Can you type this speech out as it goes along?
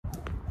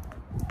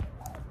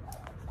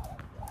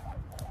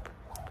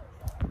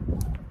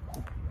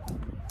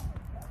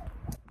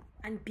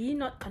And be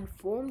not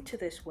conformed to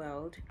this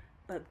world,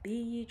 but be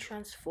ye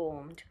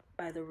transformed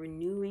by the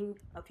renewing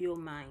of your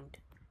mind.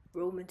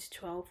 Romans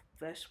 12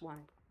 verse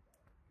 1.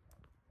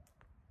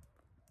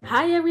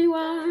 Hi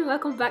everyone,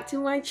 welcome back to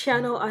my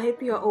channel. I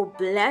hope you are all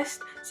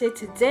blessed. So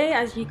today,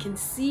 as you can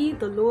see,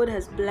 the Lord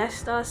has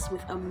blessed us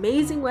with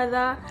amazing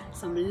weather,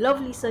 some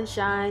lovely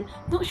sunshine.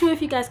 Not sure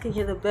if you guys can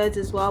hear the birds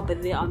as well,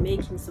 but they are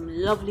making some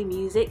lovely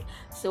music.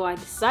 So I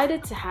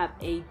decided to have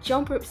a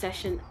jump rope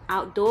session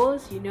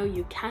outdoors. You know,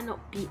 you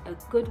cannot beat a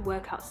good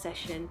workout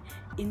session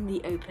in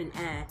the open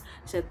air.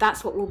 So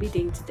that's what we'll be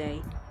doing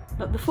today.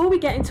 But before we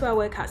get into our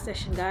workout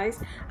session, guys,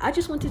 I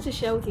just wanted to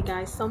share with you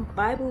guys some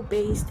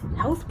Bible-based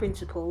health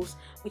principles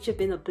which have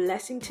been a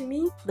blessing to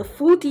me. The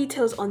full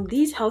details on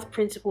these health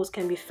principles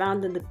can be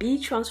found on the Be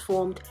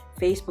Transformed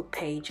Facebook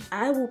page.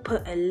 I will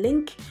put a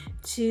link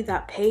to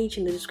that page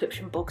in the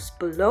description box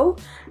below.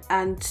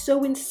 And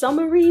so in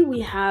summary,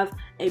 we have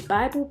a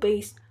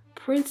Bible-based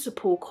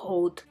principle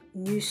called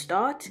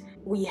NEWSTART.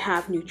 We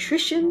have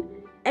nutrition,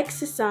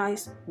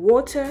 exercise,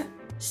 water,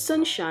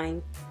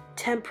 sunshine,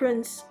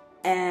 temperance,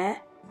 air,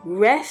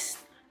 rest,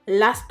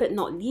 last but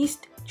not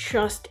least,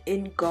 trust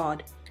in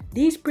God.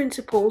 These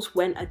principles,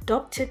 when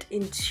adopted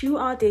into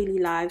our daily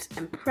lives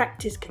and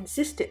practiced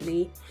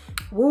consistently,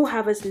 will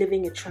have us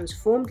living a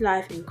transformed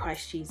life in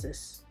Christ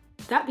Jesus.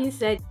 That being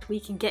said, we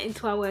can get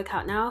into our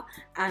workout now,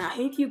 and I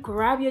hope you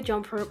grab your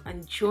jump rope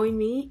and join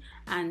me,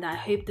 and I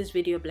hope this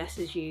video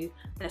blesses you.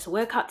 Let's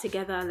work out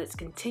together. Let's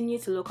continue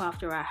to look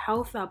after our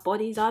health. Our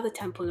bodies are the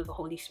temple of the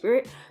Holy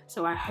Spirit,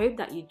 so I hope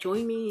that you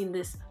join me in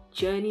this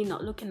journey,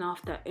 not looking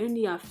after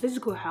only our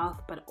physical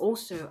health but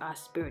also our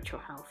spiritual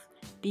health.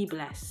 Be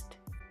blessed.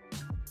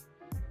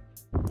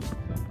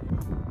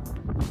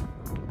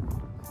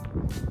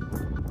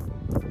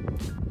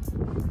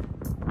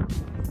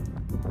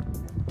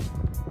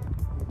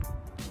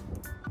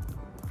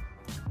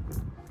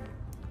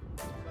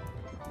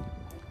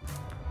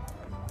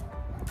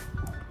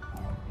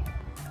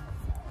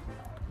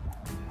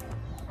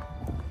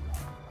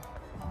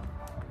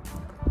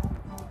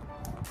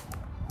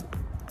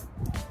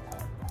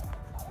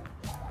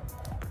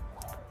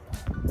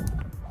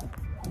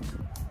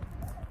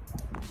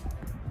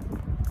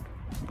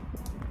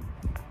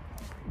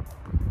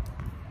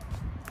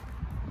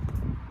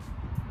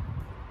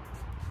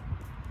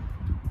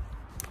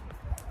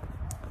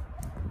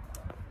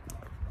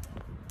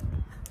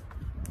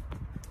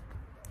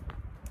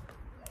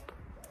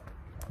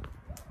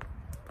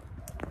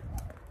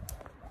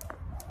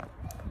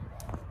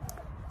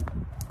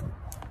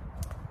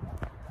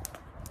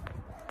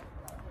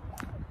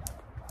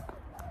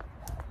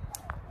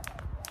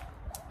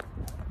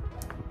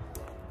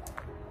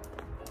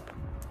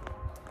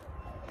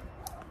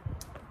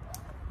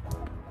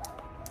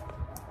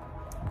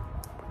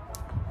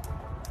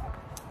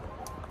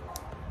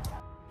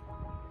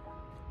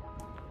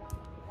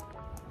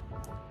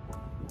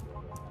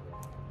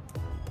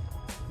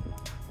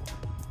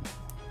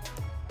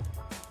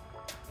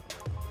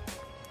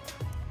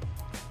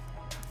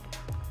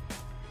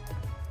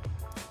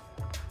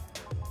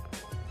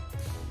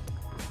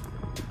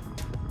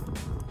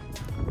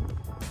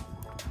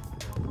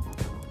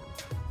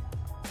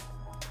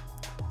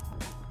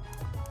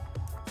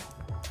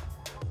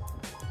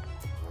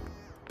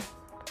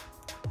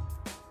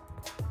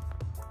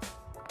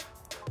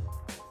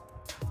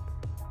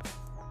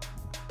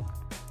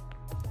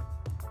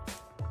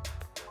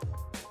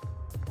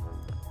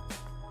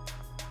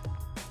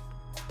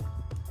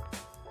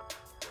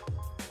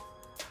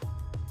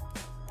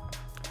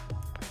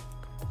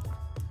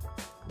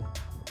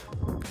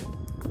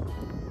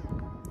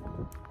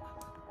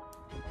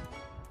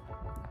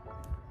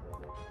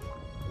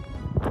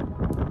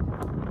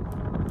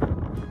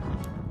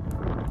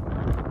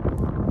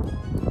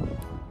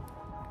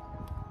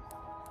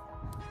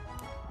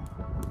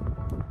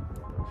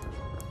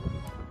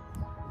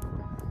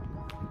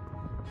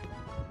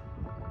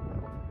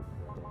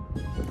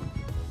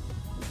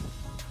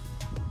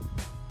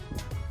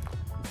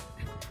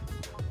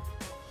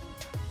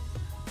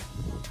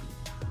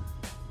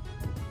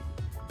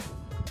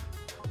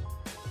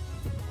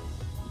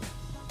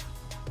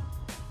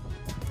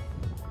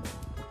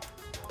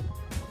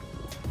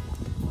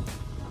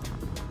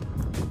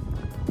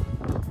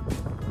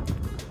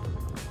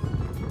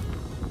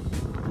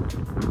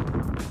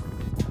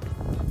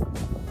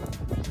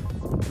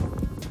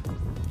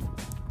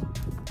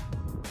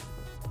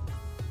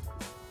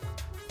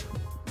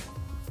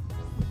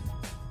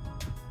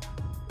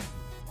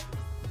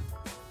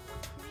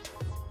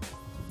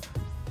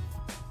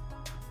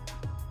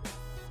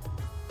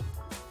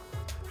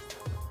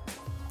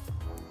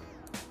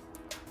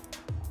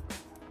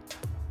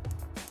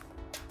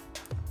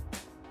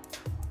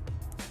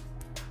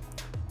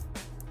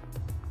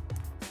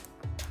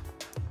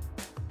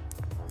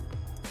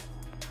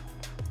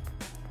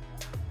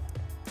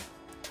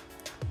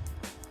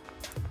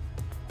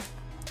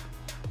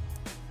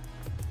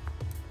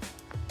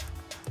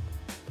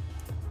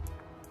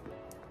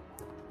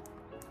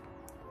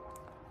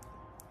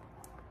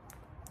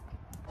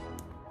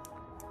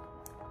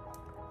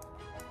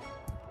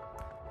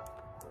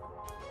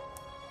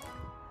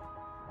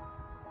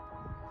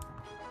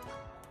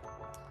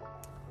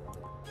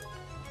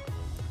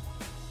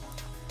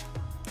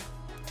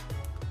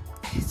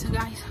 So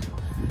guys,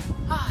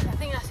 I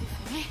think that's it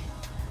for me.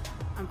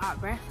 I'm out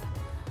of breath,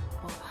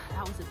 but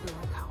that was a good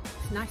workout.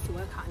 It's nice to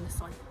work out in the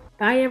sun.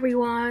 Bye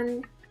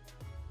everyone.